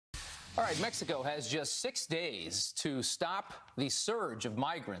All right, Mexico has just 6 days to stop the surge of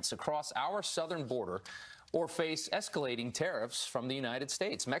migrants across our southern border or face escalating tariffs from the United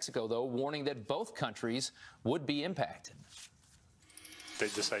States. Mexico, though, warning that both countries would be impacted. They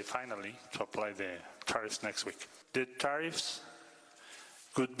decide finally to apply the tariffs next week. The tariffs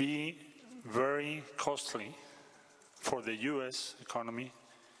could be very costly for the U.S. economy,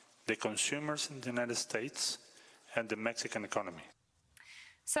 the consumers in the United States, and the Mexican economy.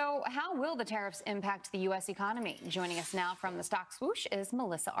 So how will the tariffs impact the U.S. economy? Joining us now from the stock Swoosh is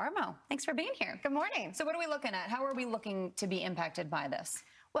Melissa Armo. Thanks for being here. Good morning. So what are we looking at? How are we looking to be impacted by this?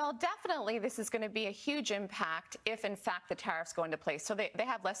 Well, definitely this is going to be a huge impact if, in fact, the tariffs go into place. So they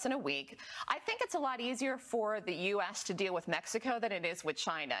have less than a week. I think it's a lot easier for the U.S. to deal with Mexico than it is with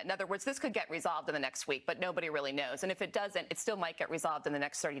China. In other words, this could get resolved in the next week, but nobody really knows. And if it doesn't, it still might get resolved in the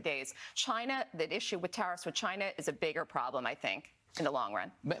next 30 days. China, the issue with tariffs with China is a bigger problem, I think, in the long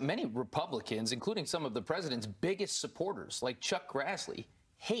run. Many Republicans, including some of the president's biggest supporters, like Chuck Grassley,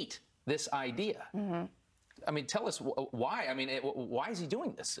 hate this idea. Mm-hmm. I mean, tell us why. I mean, why is he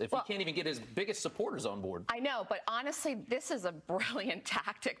doing this if he can't even get his biggest supporters on board? I know, but honestly, this is a brilliant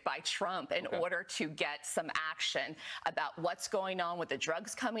tactic by Trump in order to get some action about what's going on with the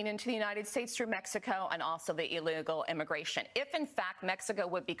drugs coming into the United States through Mexico and also the illegal immigration. If, in fact, Mexico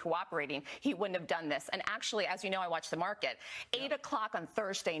would be cooperating, he wouldn't have done this. And actually, as you know, I watched the market. 8 o'clock on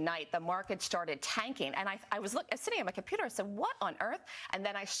Thursday night, the market started tanking. And I was sitting at my computer. I said, what on earth? And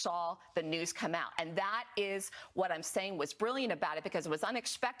then I saw the news come out. And that is what I'm saying was brilliant about it, because it was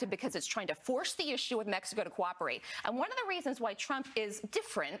unexpected, because it's trying to force the issue with Mexico to cooperate. And one of the reasons why Trump is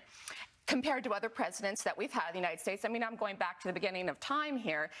different compared to other presidents that we've had in the United States, I mean, I'm going back to the beginning of time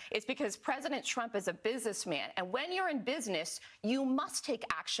here, is because President Trump is a businessman. And when you're in business, you must take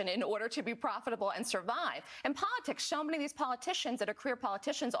action in order to be profitable and survive. In politics, so many of these politicians that are career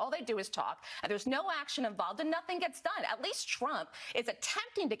politicians, all they do is talk, and there's no action involved, and nothing gets done. At least Trump is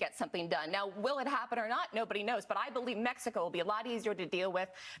attempting to get something done. Now, will it happen or not? Nobody knows. But I believe Mexico will be a lot easier to deal with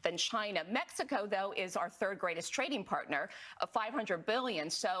than China. Mexico, though, is our third greatest trading partner of $500 billion.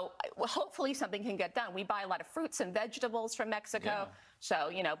 So hopefully something can get done. We buy a lot of fruits and vegetables from Mexico. Yeah. So,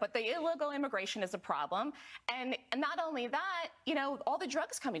 you know, but the illegal immigration is a problem. And not only that, you know, all the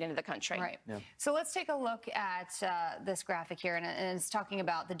drugs coming into the country. Right. Yeah. So let's take a look at this graphic here. And it's talking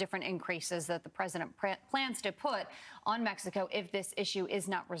about the different increases that the president plans to put on Mexico if this issue is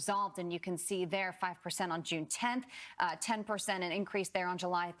not resolved. And you can see there 5% on June 10th, 10% an increase there on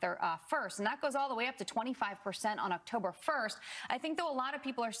July 1st. And that goes all the way up to 25% on October 1st. I think, though, a lot of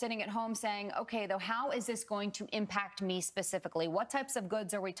people are sitting at home saying, OK, though, how is this going to impact me specifically? What types of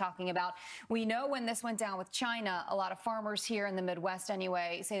goods are we talking about? We know when this went down with China, a lot of farmers here in the Midwest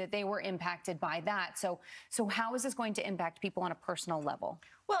anyway say that they were impacted by that. So how is this going to impact people on a personal level?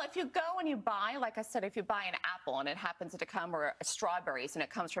 Well, if you go and you buy, like I said, if you buy an apple and it happens to come, or strawberries and it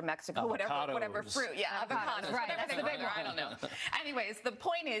comes from Mexico, whatever fruit. Yeah, avocados. Right. That's the big one. I don't know. Anyways, the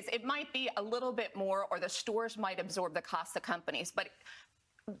point is it might be a little bit more, or the stores might absorb the cost of companies. But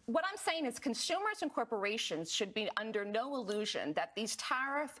what I'm saying is consumers and corporations should be under no illusion that these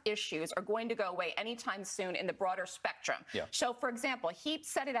tariff issues are going to go away anytime soon in the broader spectrum. Yeah. So, for example, he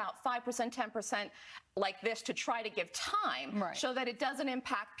set it out 5%, 10% like this to try to give time so that it doesn't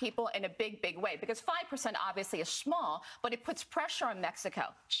impact people in a big, big way. Because 5% obviously is small, but it puts pressure on Mexico.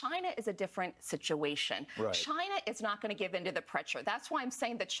 China is a different situation. Right. China is not going to give in to the pressure. That's why I'm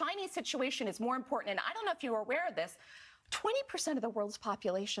saying the Chinese situation is more important. And I don't know if you were aware of this. 20% of the world's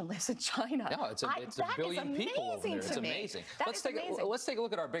population lives in China. No, it's a billion people over there. It's amazing. Let's take a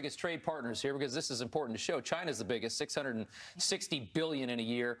look at our biggest trade partners here, because this is important to show. China's the biggest, $660 billion in a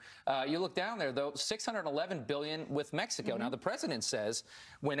year. You look down there, though, $611 billion with Mexico. Now, the president says,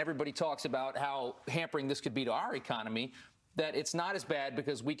 when everybody talks about how hampering this could be to our economy, that it's not as bad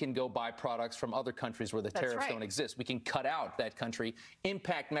because we can go buy products from other countries where the tariffs don't exist. We can cut out that country,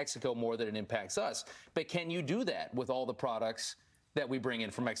 impact Mexico more than it impacts us. But can you do that with all the products that we bring in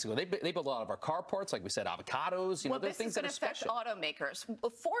from Mexico? They build a lot of our car parts, like we said, avocados. You know, those things that are special. Well, this is going to affect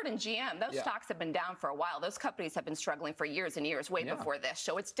automakers. Ford and GM, those stocks have been down for a while. Those companies have been struggling for years and years, way before this.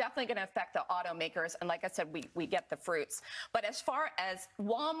 So it's definitely going to affect the automakers. And like I said, we get the fruits. But as far as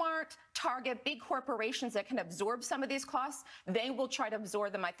Walmart, Target, big corporations that can absorb some of these costs, they will try to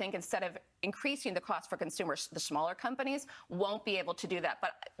absorb them, I think, instead of increasing the cost for consumers. The smaller companies won't be able to do that.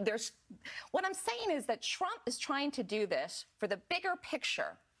 But what I'm saying is that Trump is trying to do this for the bigger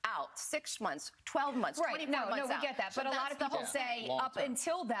picture out 6 months, 12 months, right. 24 months No, we out. get that. So but a lot of people say, up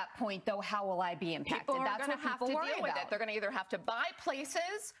until that point, though, how will I be impacted? People are That's going to have to deal with it. They're going to either have to buy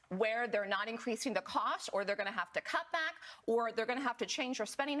places where they're not increasing the cost, or they're going to have to cut back, or they're going to have to change their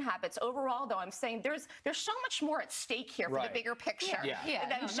spending habits. Overall, though, I'm saying there's so much more at stake here for the bigger picture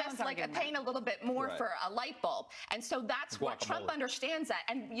than just like paying a little bit more for a light bulb. And so that's what Trump understands that.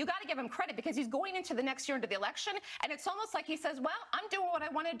 And you got to give him credit, because he's going into the next year, into the election, and it's almost like he says, well, I'm doing what I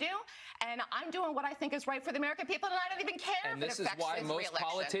want to do, and I'm doing what I think is right for the American people, and I don't even care if it affects his reelection. And this is why most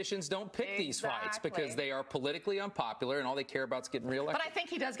politicians don't pick these fights, because they are politically unpopular, and all they care about is getting reelected. But I think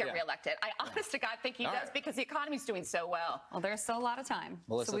he does get reelected. I honest to God think he does, because the economy's doing so well. Well, there's still a lot of time.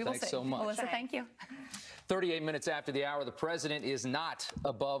 Melissa, so we will thanks see. so much. Melissa, thank you. 38 minutes after the hour, the president is not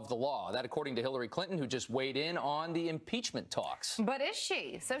above the law. That according to Hillary Clinton, who just weighed in on the impeachment talks. But is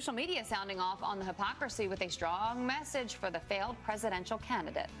she? Social media sounding off on the hypocrisy with a strong message for the failed presidential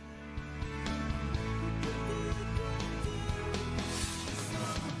candidate.